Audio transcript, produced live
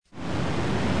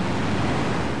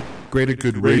Greater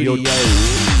Good Radio.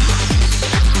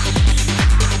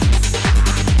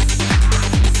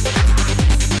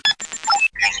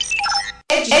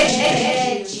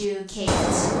 Educate.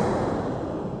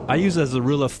 I use as a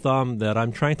rule of thumb that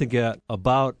I'm trying to get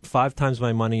about 5 times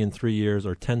my money in 3 years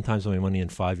or 10 times my money in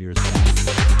 5 years.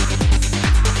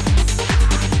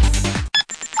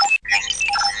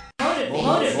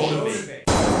 Motivate.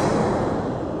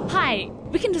 Hi,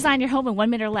 we can design your home in 1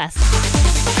 minute or less.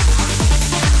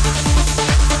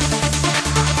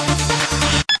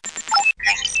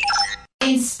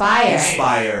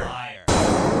 Inspire.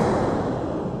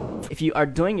 If you are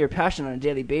doing your passion on a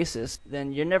daily basis,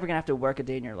 then you're never going to have to work a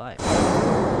day in your life.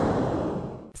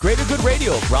 Greater Good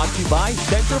Radio, brought to you by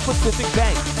Central Pacific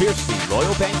Bank, fiercely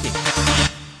loyal banking.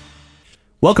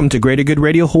 Welcome to Greater Good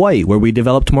Radio Hawaii, where we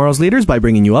develop tomorrow's leaders by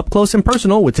bringing you up close and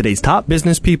personal with today's top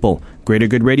business people. Greater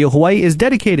Good Radio Hawaii is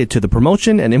dedicated to the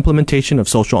promotion and implementation of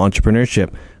social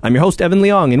entrepreneurship. I'm your host, Evan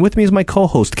Leong, and with me is my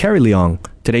co-host, Carrie Leong.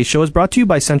 Today's show is brought to you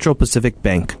by Central Pacific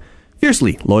Bank.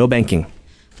 Fiercely loyal banking.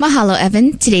 Mahalo,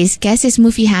 Evan. Today's guest is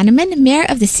Mufi Hannemann, Mayor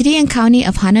of the City and County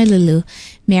of Honolulu.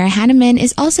 Mayor Hannemann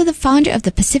is also the founder of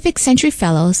the Pacific Century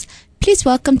Fellows. Please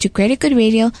welcome to Greater Good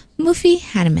Radio, Mufi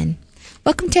Hannemann.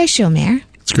 Welcome to our show, Mayor.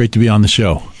 It's great to be on the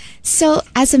show. So,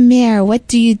 as a mayor, what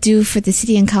do you do for the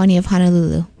City and County of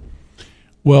Honolulu?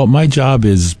 Well, my job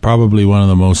is probably one of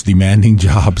the most demanding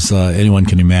jobs anyone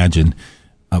can imagine.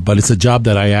 But it's a job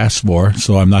that I asked for,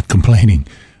 so I'm not complaining.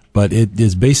 But it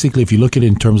is basically, if you look at it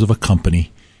in terms of a company,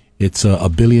 it's a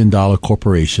 $1 billion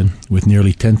corporation with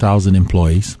nearly 10,000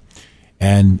 employees.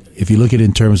 And if you look at it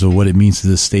in terms of what it means to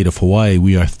the state of Hawaii,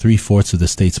 we are 3/4 of the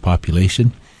state's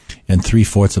population and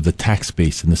 3/4 of the tax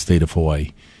base in the state of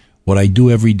Hawaii. What I do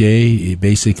every day,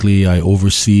 basically, I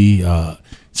oversee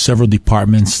several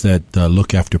departments that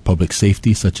look after public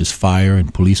safety, such as fire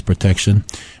and police protection.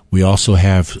 We also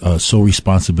have sole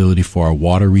responsibility for our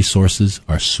water resources,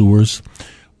 our sewers.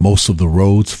 Most of the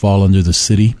roads fall under the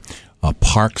city.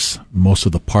 Parks, most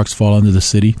of the parks fall under the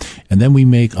city. And then we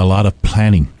make a lot of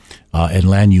planning and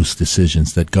land use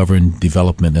decisions that govern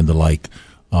development and the like.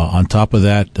 On top of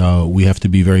that, we have to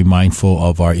be very mindful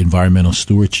of our environmental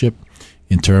stewardship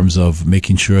in terms of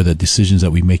making sure that decisions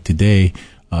that we make today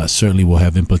certainly will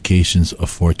have implications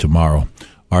for tomorrow.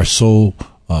 Our sole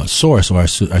source, or I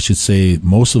should say,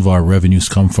 most of our revenues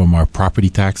come from our property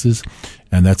taxes,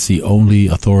 and that's the only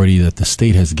authority that the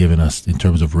state has given us in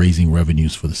terms of raising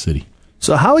revenues for the city.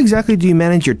 So how exactly do you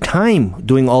manage your time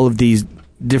doing all of these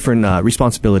different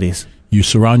responsibilities? You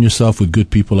surround yourself with good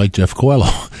people like Jeff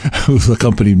Coelho, who's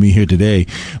accompanied me here today.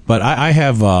 But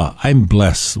I'm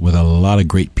blessed with a lot of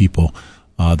great people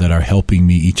that are helping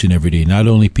me each and every day. Not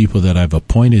only people that I've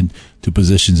appointed to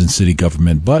positions in city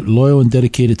government, but loyal and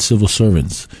dedicated civil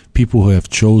servants, people who have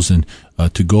chosen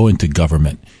to go into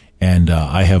government. And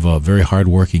I have a very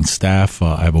hardworking staff.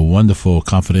 I have a wonderful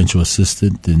confidential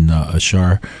assistant in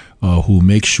Ashar who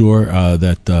makes sure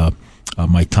that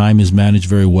my time is managed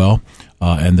very well.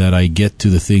 And that I get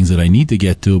to the things that I need to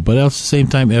get to. But at the same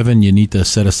time, Evan, you need to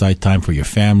set aside time for your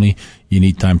family. You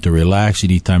need time to relax. You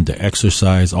need time to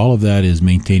exercise. All of that is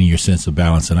maintaining your sense of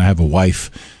balance. And I have a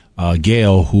wife,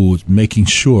 Gail, who's making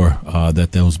sure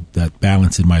that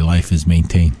balance in my life is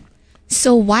maintained.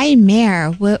 So why mayor?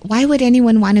 Why would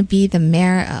anyone want to be the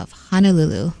mayor of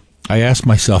Honolulu? I ask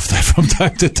myself that from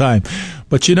time to time.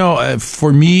 But,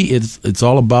 for me, it's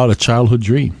all about a childhood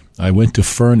dream. I went to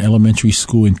Fern Elementary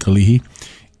School in Kalihi,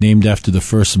 named after the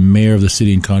first mayor of the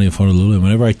city and county of Honolulu. And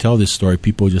whenever I tell this story,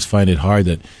 people just find it hard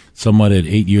that someone at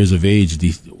 8 years of age,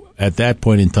 at that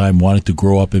point in time, wanted to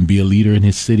grow up and be a leader in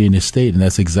his city and his state. And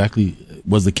that's exactly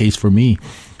was the case for me.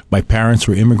 My parents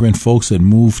were immigrant folks that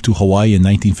moved to Hawaii in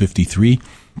 1953.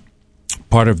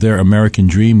 Part of their American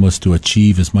dream was to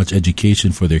achieve as much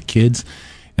education for their kids.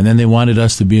 And then they wanted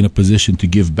us to be in a position to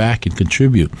give back and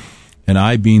contribute. And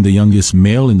I, being the youngest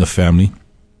male in the family,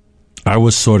 I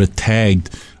was sort of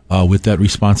tagged with that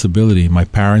responsibility. My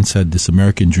parents had this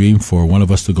American dream for one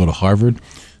of us to go to Harvard.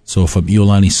 So from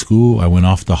Iolani School, I went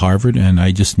off to Harvard, and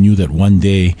I just knew that one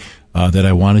day that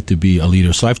I wanted to be a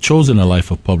leader. So I've chosen a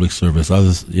life of public service.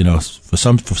 Others, for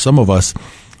some of us,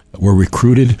 we're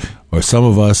recruited, or some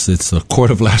of us, it's a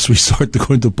court of last resort to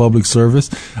go into public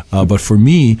service. But for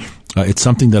me, it's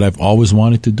something that I've always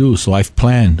wanted to do. So I've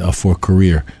planned for a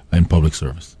career in public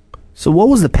service. So what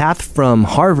was the path from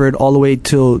Harvard all the way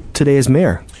to today as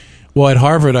mayor? Well, at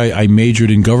Harvard, I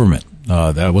majored in government.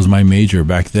 That was my major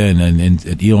back then. And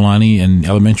at Iolani and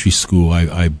elementary school,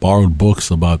 I borrowed books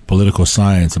about political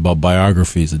science, about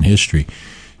biographies and history.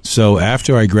 So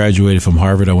after I graduated from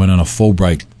Harvard, I went on a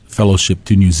Fulbright fellowship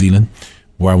to New Zealand,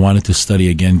 where I wanted to study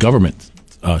again government.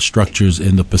 structures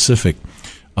in the Pacific.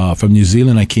 From New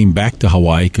Zealand, I came back to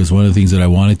Hawaii because one of the things that I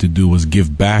wanted to do was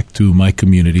give back to my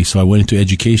community. So I went into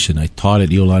education. I taught at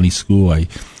Iolani School. I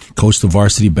coached the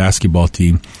varsity basketball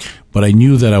team. But I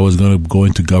knew that I was going to go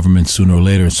into government sooner or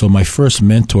later. So my first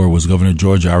mentor was Governor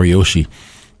George Ariyoshi.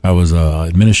 I was an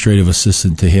administrative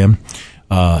assistant to him.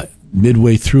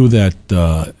 Midway through that,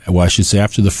 I should say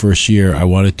after the first year, I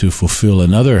wanted to fulfill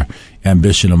another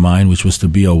ambition of mine, which was to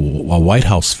be a White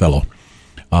House fellow.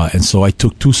 And so I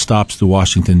took 2 stops to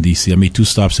Washington, D.C. I made 2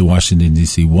 stops in Washington,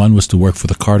 D.C. One was to work for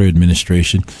the Carter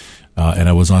administration, and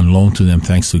I was on loan to them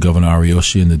thanks to Governor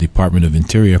Ariyoshi and the Department of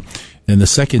Interior. And the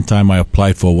second time I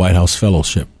applied for a White House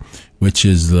fellowship, which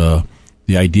is the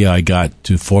idea I got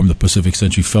to form the Pacific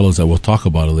Century Fellows that we'll talk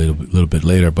about a little bit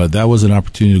later. But that was an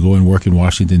opportunity to go and work in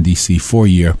Washington, D.C. for a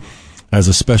year as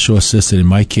a special assistant. In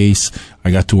my case,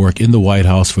 I got to work in the White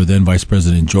House for then Vice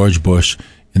President George Bush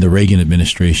in the Reagan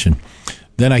administration.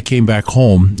 Then I came back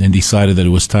home and decided that it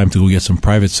was time to go get some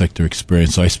private sector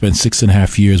experience. So I spent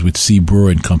 6.5 years with C.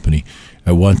 Brewer & Company,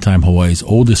 at one time Hawaii's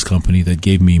oldest company, that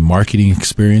gave me marketing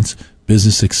experience,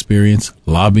 business experience,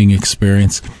 lobbying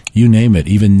experience, you name it,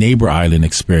 even neighbor island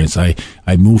experience. I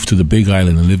moved to the Big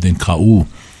Island and lived in Ka'u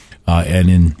and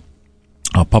in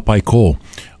Papaikou.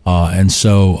 And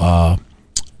so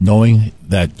knowing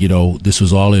that, this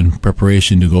was all in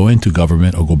preparation to go into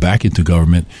government or go back into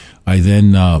government, I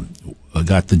then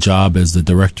got the job as the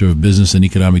Director of Business and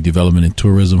Economic Development and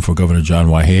Tourism for Governor John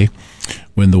Waihee.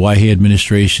 When the Waihee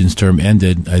administration's term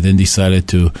ended, I then decided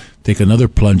to take another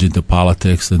plunge into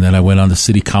politics, and then I went on the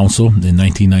City Council in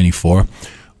 1994,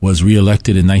 was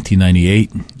reelected in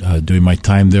 1998. During my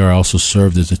time there, I also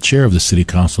served as the chair of the City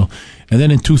Council. And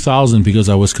then in 2000, because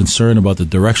I was concerned about the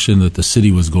direction that the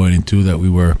city was going into, that we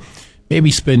were maybe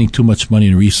spending too much money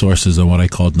and resources on what I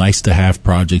called nice-to-have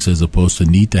projects as opposed to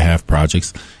need-to-have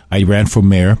projects, I ran for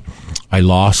mayor. I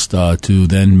lost to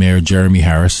then Mayor Jeremy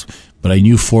Harris, but I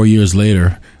knew 4 years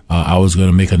later I was going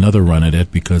to make another run at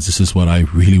it because this is what I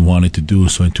really wanted to do.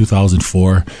 So in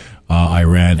 2004, I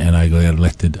ran and I got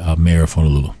elected mayor of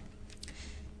Honolulu.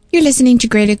 You're listening to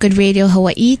Greater Good Radio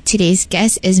Hawaii. Today's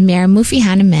guest is Mayor Mufi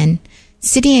Hannemann,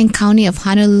 City and County of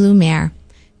Honolulu Mayor.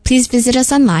 Please visit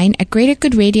us online at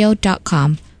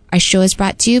greatergoodradio.com. Our show is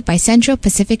brought to you by Central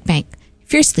Pacific Bank,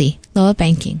 fiercely lower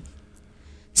banking.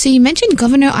 So you mentioned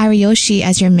Governor Ariyoshi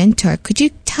as your mentor. Could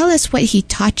you tell us what he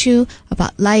taught you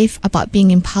about life, about being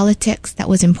in politics that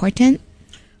was important?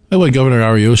 Well, what Governor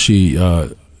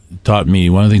Ariyoshi taught me,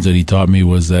 one of the things that he taught me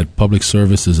was that public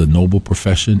service is a noble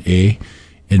profession, A,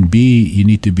 and B, you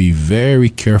need to be very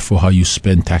careful how you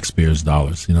spend taxpayers'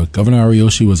 dollars. Governor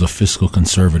Ariyoshi was a fiscal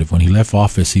conservative. When he left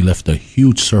office, he left a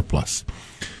huge surplus.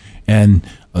 And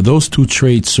those 2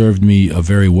 traits served me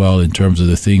very well in terms of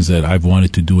the things that I've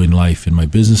wanted to do in life, in my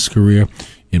business career,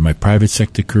 in my private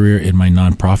sector career, in my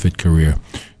nonprofit career.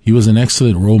 He was an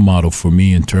excellent role model for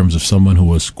me in terms of someone who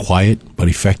was quiet but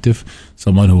effective,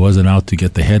 someone who wasn't out to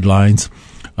get the headlines,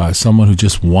 someone who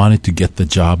just wanted to get the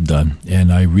job done.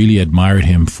 And I really admired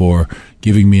him for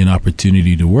giving me an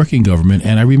opportunity to work in government.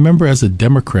 And I remember as a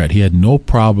Democrat, he had no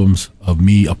problems of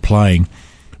me applying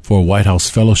for a White House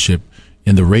fellowship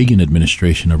in the Reagan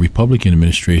administration, a Republican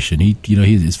administration. He,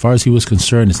 as far as he was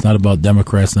concerned, it's not about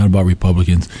Democrats, not about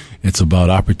Republicans. It's about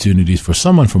opportunities for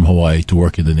someone from Hawaii to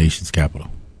work in the nation's capital.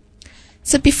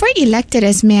 So before elected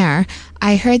as mayor,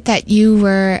 I heard that you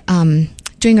were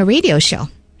doing a radio show.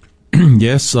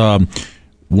 Yes.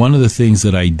 One of the things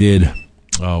that I did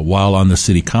while on the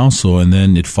city council, and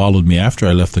then it followed me after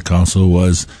I left the council,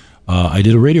 was I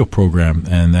did a radio program.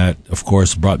 And that, of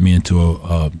course, brought me into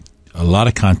a lot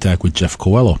of contact with Jeff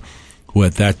Coelho, who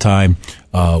at that time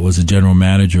was the general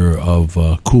manager of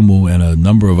Kumu and a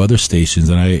number of other stations.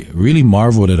 And I really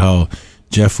marveled at how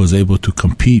Jeff was able to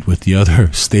compete with the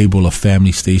other stable of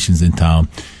family stations in town,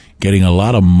 getting a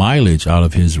lot of mileage out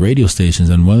of his radio stations.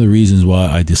 And one of the reasons why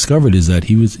I discovered is that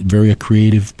he was a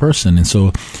creative person. And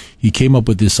so he came up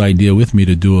with this idea with me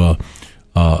to do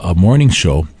a morning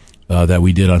show that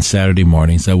we did on Saturday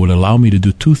mornings that would allow me to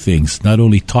do 2 things. Not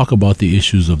only talk about the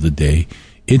issues of the day,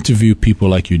 interview people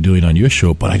like you're doing on your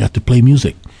show, but I got to play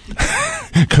music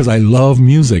because I love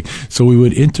music. So we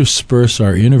would intersperse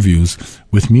our interviews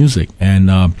with music.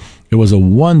 And it was a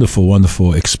wonderful,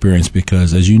 wonderful experience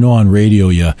because, as you know, on radio,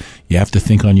 you have to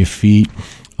think on your feet.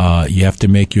 You have to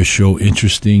make your show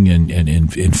interesting and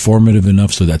informative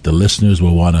enough so that the listeners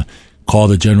will want to call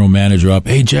the general manager up.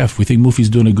 Hey, Jeff, we think Mufi's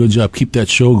doing a good job. Keep that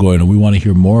show going, and we want to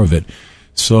hear more of it.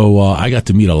 So I got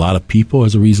to meet a lot of people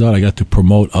as a result. I got to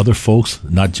promote other folks,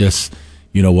 not just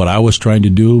what I was trying to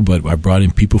do, but I brought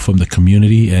in people from the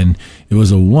community, and it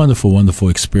was a wonderful, wonderful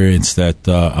experience that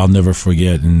I'll never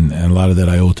forget, and a lot of that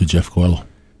I owe to Jeff Coelho.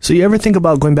 So you ever think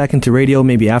about going back into radio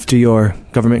maybe after your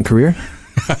government career?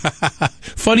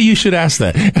 Funny you should ask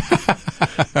that.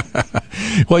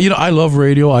 Well, I love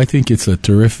radio. I think it's a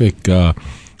terrific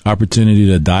opportunity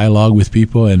to dialogue with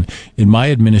people. And in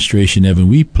my administration, Evan,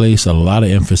 we place a lot of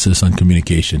emphasis on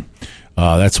communication.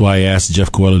 That's why I asked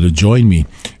Jeff Coelho to join me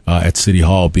at City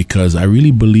Hall, because I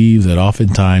really believe that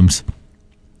oftentimes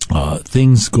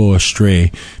things go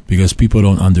astray because people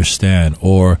don't understand,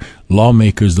 or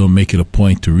lawmakers don't make it a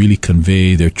point to really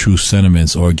convey their true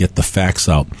sentiments or get the facts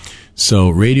out. So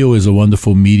radio is a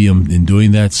wonderful medium in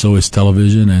doing that. So is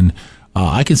television. And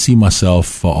I can see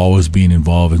myself always being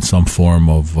involved in some form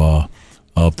of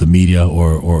the media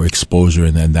or exposure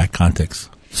in that context.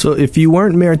 So if you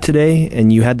weren't mayor today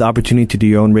and you had the opportunity to do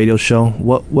your own radio show,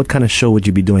 what kind of show would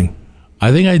you be doing?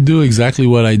 I think I'd do exactly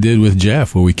what I did with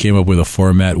Jeff, where we came up with a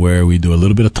format where we do a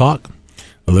little bit of talk,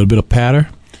 a little bit of patter,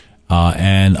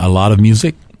 and a lot of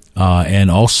music.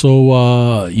 And also,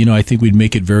 I think we'd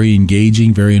make it very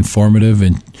engaging, very informative,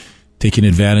 and taking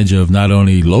advantage of not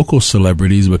only local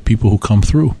celebrities, but people who come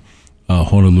through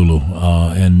Honolulu.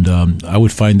 And I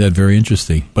would find that very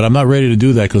interesting. But I'm not ready to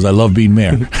do that because I love being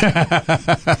mayor,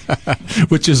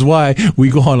 which is why we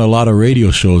go on a lot of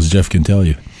radio shows, Jeff can tell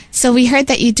you. So we heard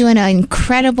that you're doing an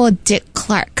incredible Dick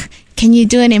Clark. Can you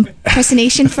do an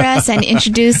impersonation for us and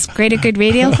introduce Greater Good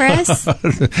Radio for us? I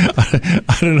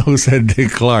don't know who said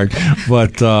Dick Clark,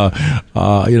 but I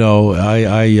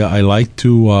like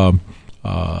to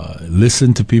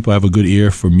listen to people. I have a good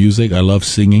ear for music. I love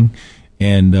singing,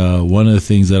 and one of the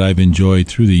things that I've enjoyed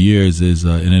through the years is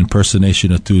an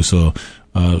impersonation or two. So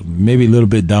maybe a little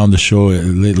bit down the show,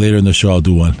 later in the show, I'll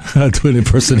do one. I'll do an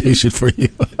impersonation for you.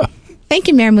 Thank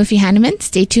you, Mayor Mufi Hannemann.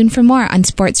 Stay tuned for more on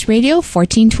Sports Radio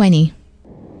 1420.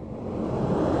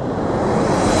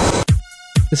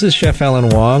 This is Chef Alan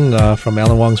Wong from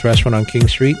Alan Wong's Restaurant on King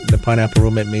Street, the Pineapple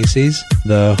Room at Macy's,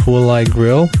 the Hualai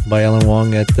Grill by Alan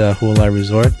Wong at the Hualai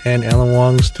Resort, and Alan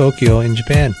Wong's Tokyo in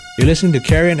Japan. You're listening to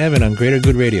Carrie and Evan on Greater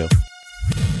Good Radio.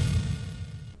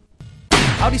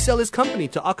 How'd he sell his company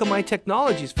to Akamai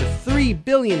Technologies for $3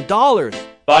 billion?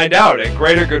 Find out at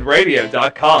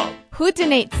greatergoodradio.com. Who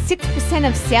donates 6%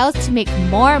 of sales to make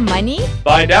more money?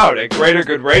 Find out at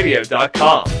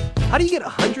greatergoodradio.com. How do you get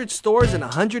 100 stores and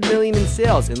 $100 million in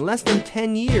sales in less than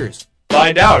 10 years?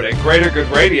 Find out at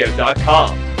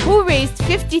greatergoodradio.com. Who raised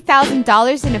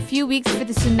 $50,000 in a few weeks for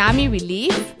the tsunami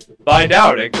relief? Find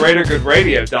out at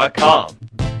greatergoodradio.com.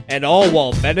 And all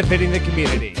while benefiting the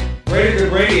community.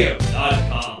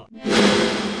 greatergoodradio.com.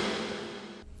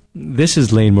 This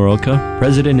is Lane Moroka,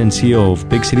 President and CEO of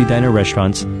Big City Diner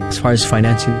Restaurants. As far as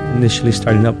financing initially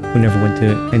starting up, we never went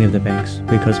to any of the banks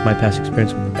because my past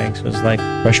experience with the banks was like,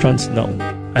 restaurants, no.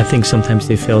 I think sometimes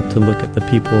they fail to look at the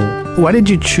people. Why did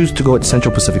you choose to go at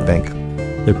Central Pacific Bank?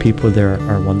 Their people there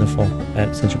are wonderful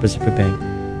at Central Pacific Bank.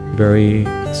 Very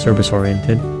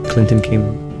service-oriented. Clinton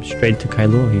came straight to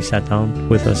Kailua. He sat down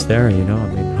with us there,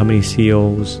 how many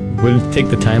CEOs would take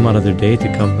the time out of their day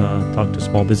to come talk to a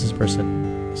small business person?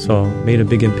 So it made a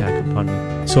big impact upon me.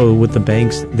 So with the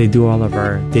banks, they do all of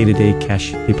our day-to-day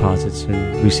cash deposits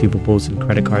and receivables and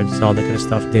credit cards, all that kind of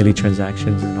stuff, daily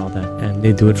transactions and all that. And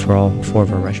they do it for all 4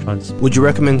 of our restaurants. Would you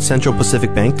recommend Central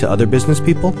Pacific Bank to other business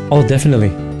people? Oh,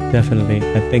 definitely. Definitely.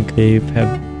 I think they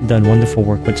have done wonderful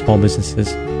work with small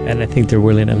businesses. And I think they're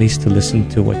willing at least to listen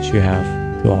to what you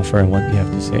have to offer and what you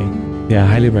have to say. Yeah, I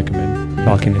highly recommend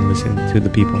talking and listening to the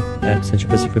people at Central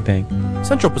Pacific Bank.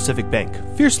 Central Pacific Bank,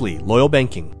 fiercely loyal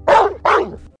banking.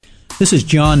 This is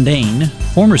John Dane,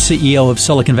 former CEO of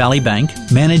Silicon Valley Bank,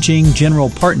 managing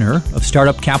general partner of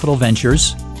Startup Capital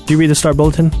Ventures. Do you read the Star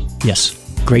Bulletin? Yes.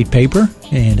 Great paper,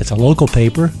 and it's a local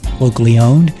paper, locally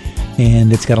owned,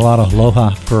 and it's got a lot of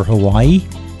aloha for Hawaii,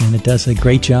 and it does a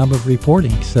great job of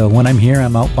reporting. So when I'm here,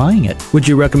 I'm out buying it. Would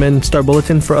you recommend Star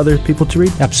Bulletin for other people to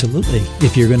read? Absolutely.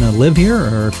 If you're going to live here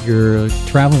or if you're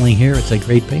traveling here, it's a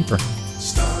great paper.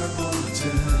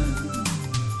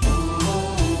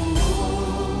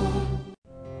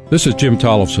 This is Jim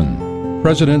Tollefson,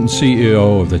 President and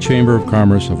CEO of the Chamber of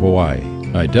Commerce of Hawaii.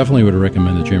 I definitely would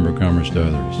recommend the Chamber of Commerce to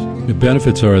others. The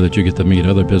benefits are that you get to meet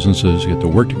other businesses, you get to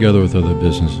work together with other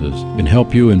businesses, and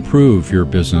help you improve your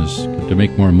business to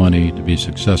make more money to be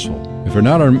successful. If you're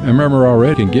not a member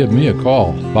already, give me a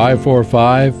call,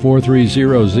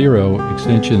 545-4300,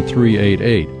 extension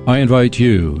 388. I invite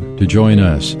you to join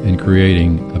us in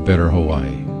creating a better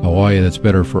Hawaii. Hawaii that's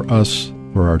better for us,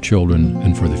 for our children,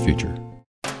 and for the future.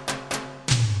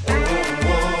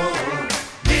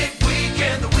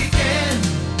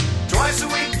 Twice a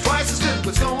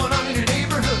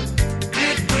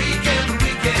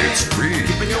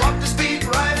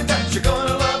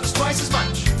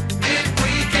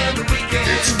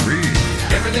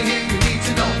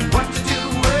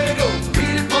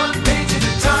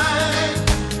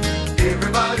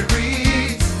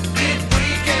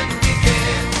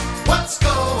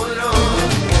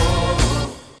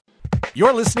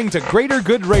You're listening to Greater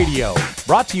Good Radio,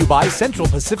 brought to you by Central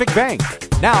Pacific Bank.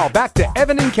 Now back to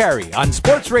Evan and Carrie on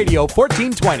Sports Radio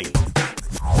 1420.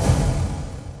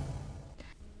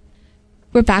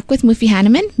 We're back with Mufi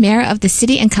Hannemann, Mayor of the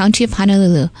City and County of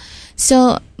Honolulu.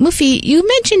 So, Mufi, you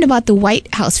mentioned about the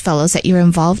White House Fellows that you're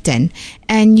involved in,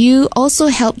 and you also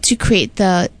helped to create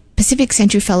the Pacific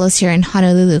Century Fellows here in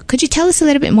Honolulu. Could you tell us a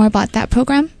little bit more about that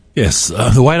program? Yes,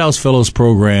 the White House Fellows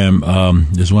program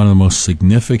is one of the most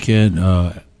significant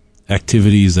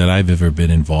activities that I've ever been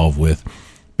involved with.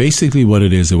 Basically what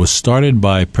it is, it was started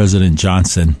by President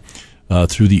Johnson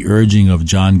through the urging of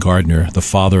John Gardner, the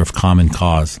father of Common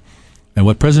Cause. And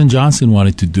what President Johnson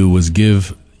wanted to do was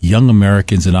give young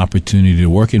Americans an opportunity to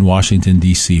work in Washington,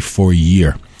 D.C. for a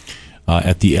year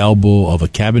at the elbow of a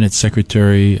cabinet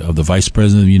secretary, of the vice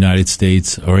president of the United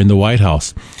States, or in the White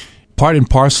House. Part and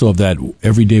parcel of that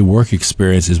everyday work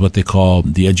experience is what they call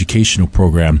the educational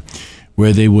program,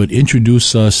 where they would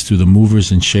introduce us to the movers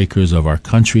and shakers of our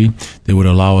country. They would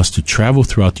allow us to travel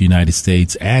throughout the United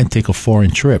States and take a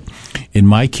foreign trip. In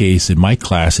my case, in my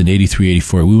class in 83,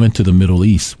 84, we went to the Middle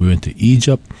East. We went to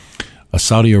Egypt,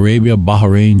 Saudi Arabia,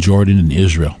 Bahrain, Jordan, and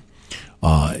Israel.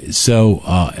 And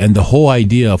the whole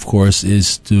idea, of course,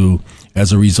 is to,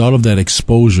 as a result of that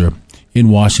exposure in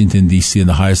Washington, D.C., and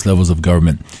the highest levels of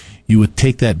government, you would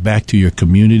take that back to your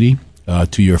community,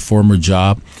 to your former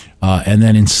job, and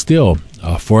then instill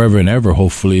forever and ever,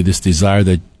 hopefully, this desire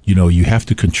that, you have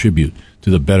to contribute to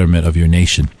the betterment of your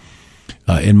nation.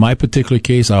 In my particular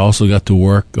case, I also got to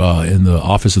work in the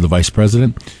office of the vice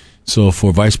president. So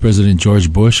for Vice President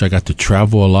George Bush, I got to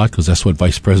travel a lot because that's what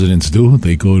vice presidents do.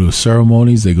 They go to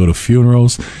ceremonies, they go to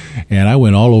funerals, and I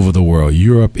went all over the world,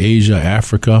 Europe, Asia,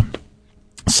 Africa,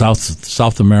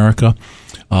 South America.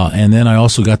 And then I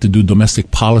also got to do domestic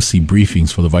policy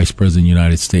briefings for the Vice President of the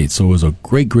United States. So it was a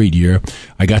great year.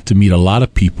 I got to meet a lot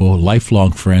of people,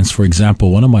 lifelong friends. For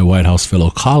example, one of my White House fellow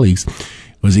colleagues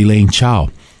was Elaine Chao.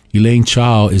 Elaine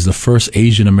Chao is the first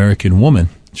Asian American woman,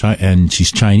 and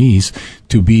she's Chinese,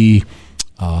 to be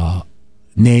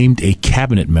named a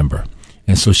cabinet member.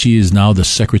 And so she is now the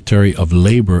Secretary of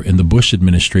Labor in the Bush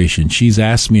administration. She's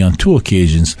asked me on 2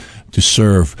 occasions to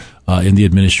serve in the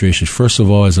administration. First of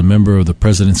all, as a member of the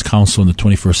President's Council on the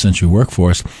 21st Century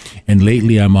Workforce, and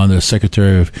lately I'm on the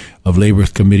Secretary of Labor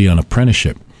Committee on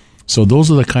Apprenticeship. So those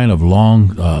are the kind of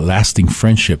long-lasting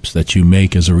friendships that you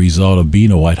make as a result of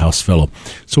being a White House Fellow.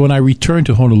 So when I returned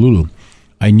to Honolulu,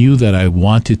 I knew that I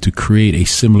wanted to create a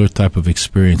similar type of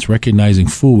experience, recognizing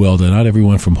full well that not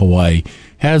everyone from Hawaii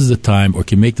has the time or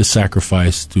can make the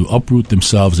sacrifice to uproot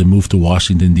themselves and move to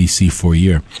Washington, D.C. for a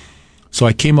year. So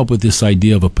I came up with this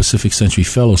idea of a Pacific Century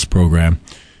Fellows program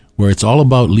where it's all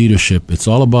about leadership. It's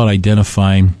all about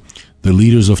identifying the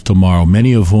leaders of tomorrow,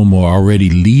 many of whom are already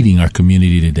leading our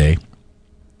community today.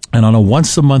 And on a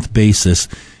once-a-month basis,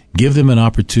 give them an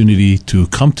opportunity to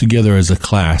come together as a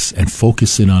class and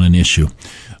focus in on an issue.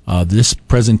 This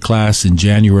present class in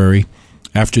January,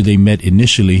 after they met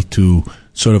initially to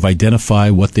sort of identify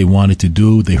what they wanted to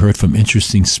do, they heard from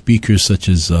interesting speakers such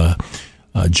as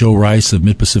Joe Rice of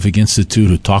Mid-Pacific Institute,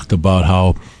 who talked about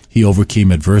how he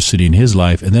overcame adversity in his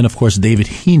life. And then, of course, David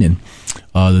Heenan,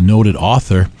 the noted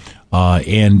author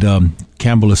and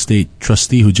Campbell Estate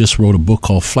trustee, who just wrote a book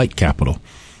called Flight Capital.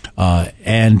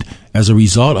 And as a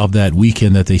result of that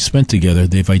weekend that they spent together,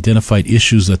 they've identified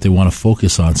issues that they want to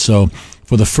focus on. So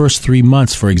for the first 3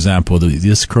 months, for example,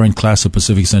 this current class of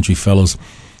Pacific Century Fellows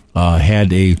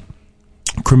had a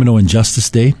Criminal Injustice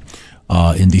Day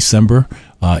in December.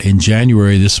 In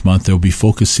January this month, they'll be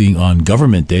focusing on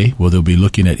Government Day, where they'll be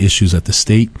looking at issues at the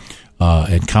state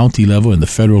and county level and the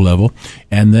federal level.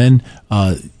 And then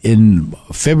in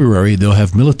February, they'll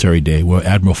have Military Day, where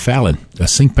Admiral Fallon, a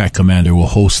SINCPAC commander, will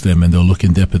host them, and they'll look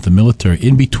in depth at the military.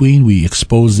 In between, we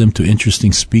expose them to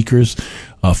interesting speakers.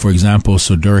 For example,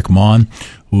 Sir Derek Mon,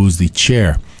 who's the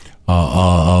chair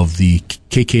of the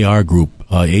KKR Group,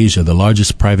 Asia, the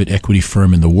largest private equity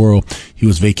firm in the world. He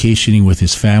was vacationing with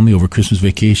his family over Christmas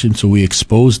vacation, so we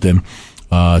exposed them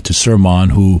to Sir Mon,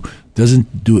 who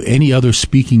doesn't do any other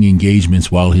speaking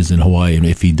engagements while he's in Hawaii. And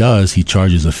if he does, he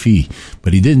charges a fee.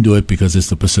 But he didn't do it because it's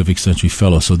the Pacific Century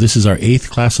Fellow. So this is our 8th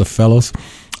class of fellows.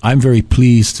 I'm very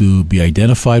pleased to be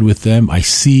identified with them. I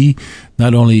see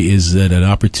not only is that an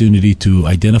opportunity to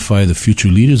identify the future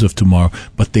leaders of tomorrow,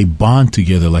 but they bond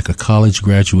together like a college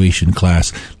graduation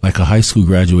class, like a high school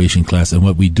graduation class. And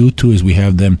what we do too is we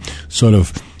have them sort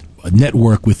of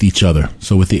network with each other.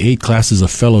 So with the 8 classes of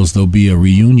fellows, there'll be a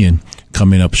reunion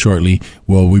coming up shortly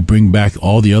where we bring back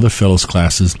all the other fellows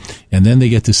classes, and then they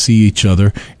get to see each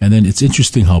other. And then it's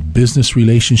interesting how business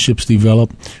relationships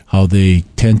develop, how they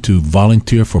tend to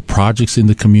volunteer for projects in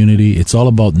the community. It's all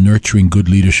about nurturing good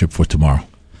leadership for tomorrow.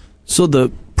 So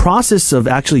the process of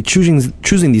actually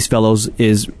choosing these fellows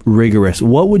is rigorous.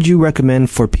 What would you recommend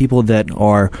for people that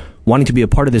are wanting to be a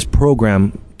part of this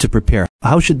program to prepare?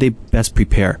 How should they best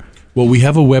prepare? Well, we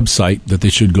have a website that they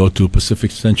should go to,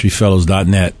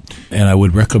 pacificcenturyfellows.net, and I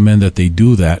would recommend that they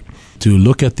do that to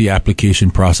look at the application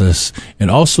process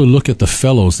and also look at the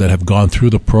fellows that have gone through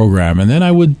the program. And then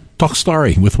I would talk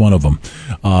story with one of them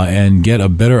and get a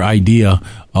better idea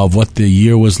of what the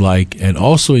year was like, and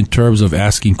also in terms of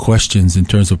asking questions in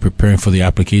terms of preparing for the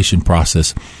application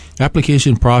process.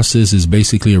 Application process is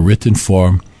basically a written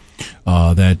form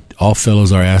that all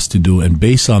fellows are asked to do, and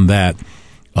based on that,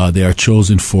 they are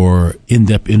chosen for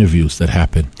in-depth interviews that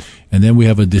happen. And then we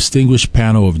have a distinguished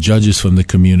panel of judges from the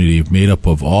community made up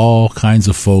of all kinds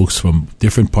of folks from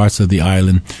different parts of the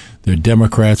island. They're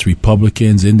Democrats,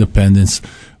 Republicans, Independents.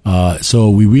 So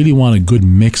we really want a good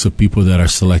mix of people that are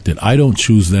selected. I don't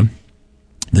choose them.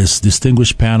 This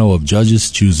distinguished panel of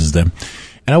judges chooses them.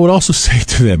 And I would also say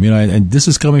to them, and this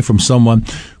is coming from someone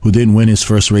who didn't win his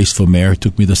first race for mayor. It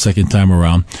took me the second time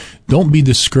around. Don't be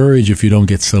discouraged if you don't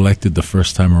get selected the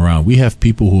first time around. We have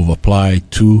people who've applied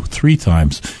 2-3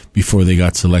 times before they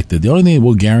got selected. The only thing that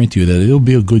will guarantee you that it'll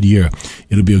be a good year.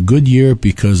 It'll be a good year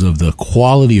because of the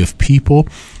quality of people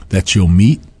that you'll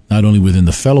meet, not only within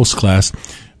the fellows class,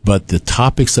 but the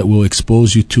topics that we'll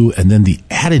expose you to. And then the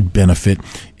added benefit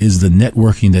is the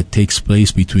networking that takes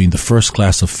place between the first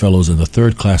class of fellows and the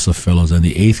third class of fellows and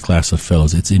the 8th class of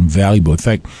fellows. It's invaluable. In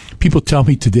fact, people tell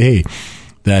me today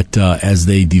that as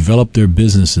they developed their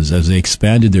businesses, as they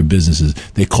expanded their businesses,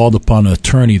 they called upon an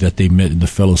attorney that they met in the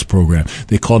fellows program.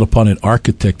 They called upon an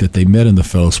architect that they met in the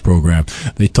fellows program.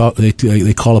 They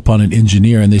call upon an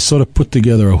engineer, and they sort of put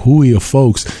together a hooey of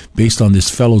folks based on this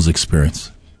fellows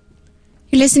experience.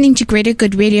 You're listening to Greater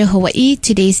Good Radio Hawaii.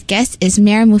 Today's guest is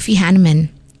Mayor Mufi Hannemann.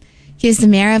 He is the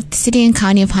mayor of the city and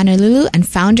county of Honolulu and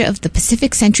founder of the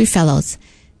Pacific Century Fellows.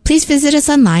 Please visit us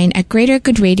online at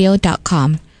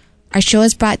greatergoodradio.com. Our show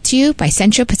is brought to you by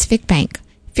Central Pacific Bank.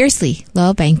 Fiercely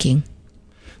loyal banking.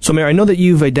 So, Mayor, I know that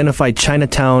you've identified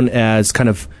Chinatown as kind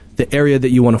of the area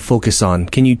that you want to focus on.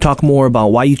 Can you talk more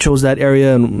about why you chose that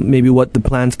area and maybe what the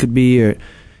plans could be, or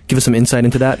give us some insight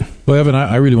into that? Well, Evan,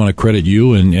 I really want to credit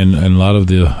you and a lot of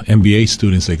the MBA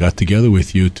students that got together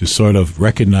with you to sort of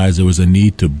recognize there was a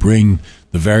need to bring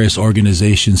the various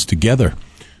organizations together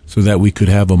so that we could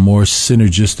have a more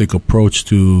synergistic approach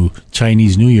to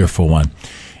Chinese New Year, for one.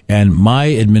 And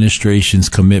my administration's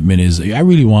commitment is I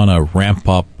really want to ramp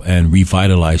up and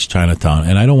revitalize Chinatown.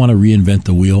 And I don't want to reinvent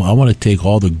the wheel. I want to take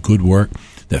all the good work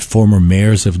that former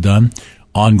mayors have done,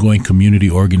 ongoing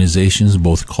community organizations,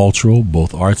 both cultural,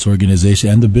 both arts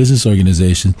organizations, and the business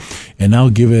organizations, and now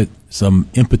give it some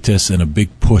impetus and a big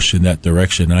push in that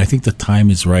direction. And I think the time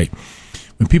is right.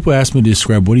 When people ask me to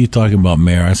describe, what are you talking about,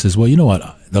 Mayor? I says, well, you know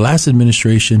what? The last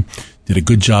administration did a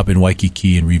good job in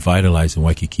Waikiki and revitalizing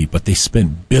Waikiki, but they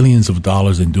spent billions of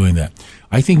dollars in doing that.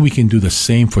 I think we can do the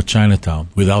same for Chinatown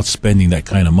without spending that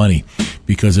kind of money,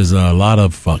 because there's a lot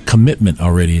of commitment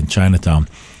already in Chinatown.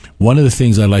 One of the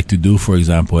things I like to do, for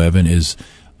example, Evan, is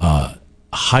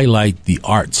highlight the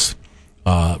arts.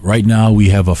 Right now we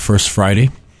have a First Friday.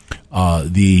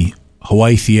 The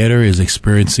Hawaii Theater is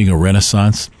experiencing a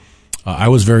renaissance. I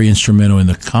was very instrumental in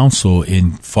the council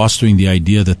in fostering the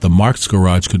idea that the Marx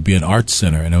Garage could be an arts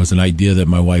center. And it was an idea that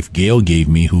my wife Gail gave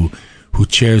me, who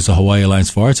chairs the Hawaii Alliance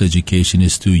for Arts Education,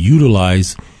 is to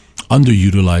utilize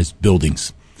underutilized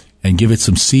buildings and give it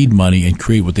some seed money and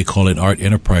create what they call an art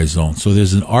enterprise zone. So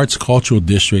there's an arts cultural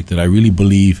district that I really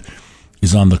believe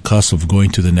is on the cusp of going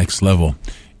to the next level.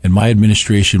 And my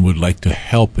administration would like to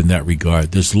help in that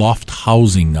regard. There's loft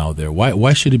housing now there.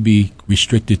 Why should it be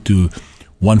restricted to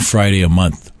one Friday a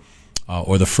month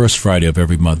or the first Friday of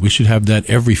every month? We should have that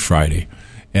every Friday.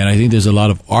 And I think there's a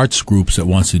lot of arts groups that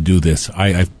wants to do this.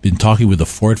 I've been talking with the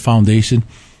Ford Foundation.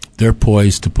 They're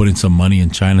poised to put in some money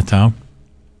in Chinatown.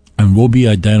 And we'll be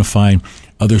identifying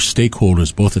other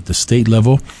stakeholders, both at the state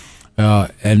level,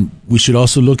 and we should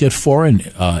also look at foreign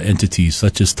entities,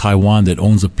 such as Taiwan, that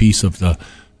owns a piece of the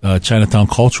Chinatown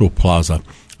Cultural Plaza.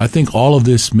 I think all of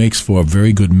this makes for a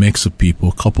very good mix of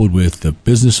people, coupled with the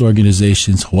business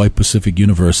organizations, Hawaii Pacific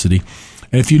University.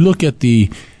 And if you look at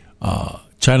the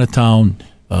Chinatown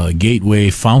Gateway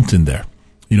fountain there,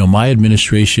 my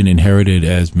administration inherited,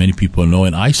 as many people know,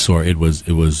 an eyesore. It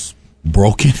was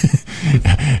broken.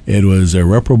 It was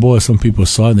irreparable, as some people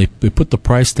saw, and they put the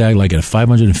price tag like at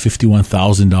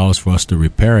 $551,000 for us to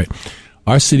repair it.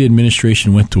 Our city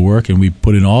administration went to work, and we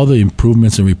put in all the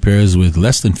improvements and repairs with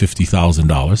less than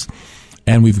 $50,000.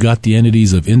 And we've got the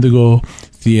entities of Indigo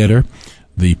Theater,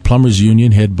 the Plumbers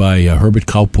Union, head by Herbert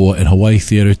Kaupua, and Hawaii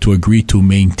Theater to agree to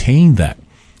maintain that.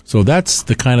 So that's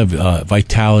the kind of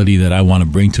vitality that I want to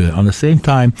bring to it. On the same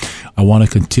time, I want to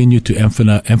continue to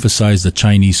emphasize the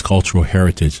Chinese cultural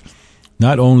heritage.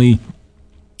 Not only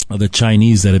the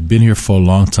Chinese that have been here for a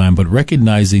long time, but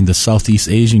recognizing the Southeast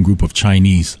Asian group of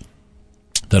Chinese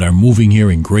that are moving here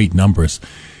in great numbers.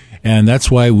 And that's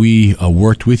why we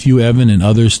worked with you, Evan, and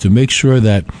others to make sure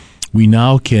that we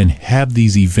now can have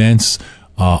these events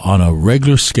on a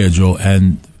regular schedule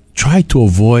and try to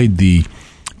avoid the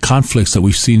conflicts that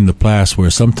we've seen in the past, where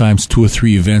sometimes 2 or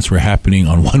 3 events were happening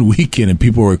on one weekend and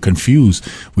people were confused.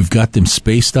 We've got them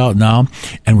spaced out now,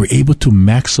 and we're able to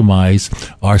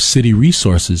maximize our city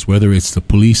resources, whether it's the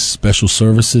police special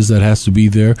services that has to be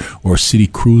there or city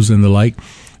crews and the like.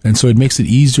 And so it makes it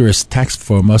easier as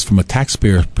from a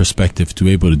taxpayer perspective to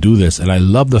be able to do this. And I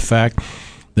love the fact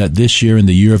that this year, in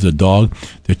the Year of the Dog,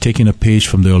 they're taking a page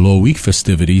from their Aloha Week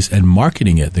festivities and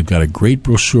marketing it. They've got a great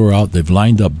brochure out. They've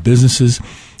lined up businesses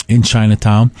in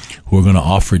Chinatown who are going to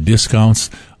offer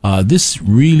discounts. This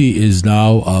really is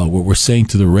now what we're saying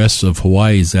to the rest of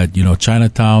Hawaii is that,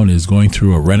 Chinatown is going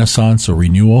through a renaissance or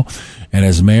renewal. And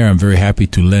as mayor, I'm very happy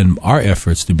to lend our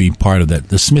efforts to be part of that.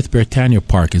 The Smith Britannia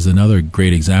Park is another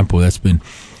great example that's been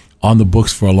on the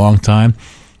books for a long time.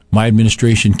 My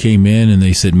administration came in and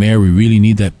they said, Mayor, we really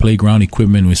need that playground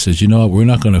equipment. We said, you know what, we're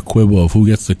not going to quibble of who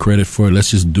gets the credit for it.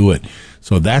 Let's just do it.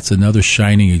 So that's another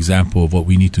shining example of what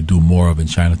we need to do more of in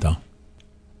Chinatown.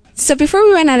 So before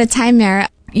we run out of time, Mayor,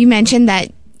 you mentioned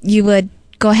that you would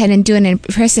go ahead and do an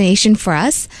impersonation for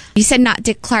us. You said not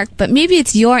Dick Clark, but maybe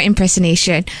it's your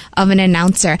impersonation of an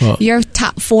announcer. Well, your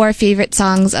top 4 favorite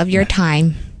songs of your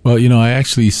time. Well, I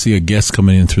actually see a guest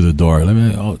coming in through the door.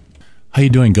 How you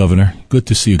doing, Governor? Good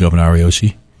to see you, Governor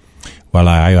Ariyoshi. Well,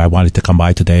 I wanted to come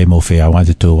by today, Mufi. I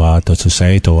wanted to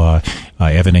say to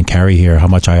Evan and Carrie here how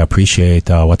much I appreciate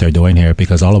what they're doing here,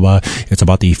 because it's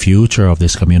about the future of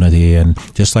this community. And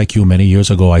just like you many years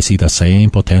ago, I see the same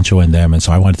potential in them. And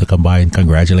so I wanted to come by and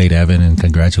congratulate Evan and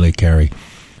congratulate Carrie.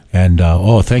 And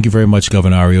thank you very much,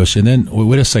 Governor Ariyoshi. And then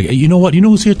wait a second. You know what? You know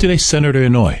who's here today? Senator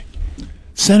Inouye.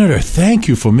 Senator, thank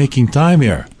you for making time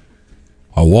here.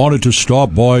 I wanted to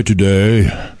stop by today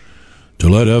to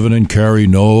let Evan and Carrie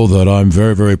know that I'm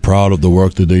very, very proud of the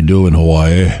work that they do in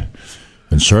Hawaii.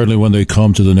 And certainly when they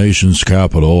come to the nation's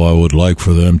capital, I would like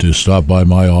for them to stop by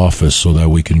my office so that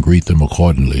we can greet them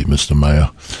accordingly, Mr. Mayor.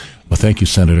 Well, thank you,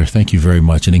 Senator. Thank you very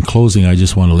much. And in closing, I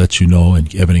just want to let you know,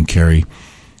 and Evan and Carrie,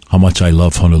 how much I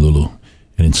love Honolulu.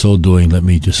 And in so doing, let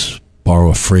me just borrow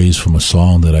a phrase from a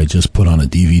song that I just put on a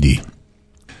DVD.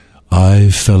 I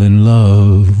fell in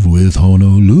love with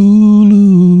Honolulu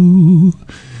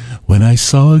when I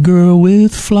saw a girl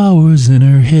with flowers in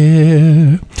her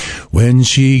hair, when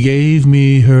she gave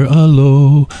me her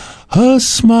aloha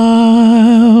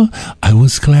smile, I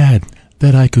was glad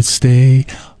that I could stay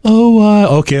a while.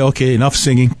 Okay, enough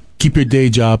singing. Keep your day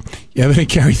job. Evan and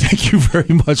Carrie, thank you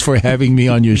very much for having me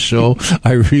on your show.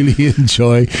 I really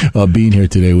enjoy being here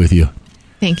today with you.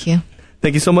 Thank you.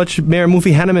 Thank you so much, Mayor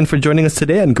Mufi Hannemann, for joining us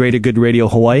today on Greater Good Radio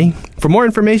Hawaii. For more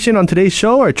information on today's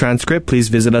show or transcript, please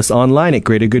visit us online at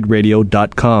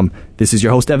greatergoodradio.com. This is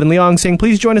your host, Evan Leong, saying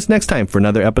please join us next time for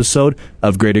another episode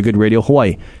of Greater Good Radio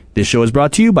Hawaii. This show is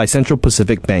brought to you by Central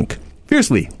Pacific Bank.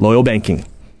 Fiercely loyal banking.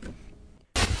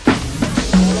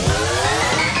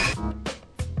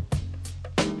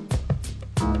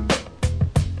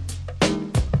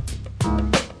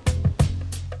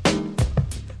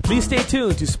 Please stay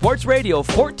tuned to Sports Radio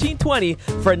 1420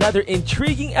 for another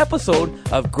intriguing episode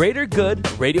of Greater Good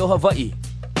Radio Hawaii.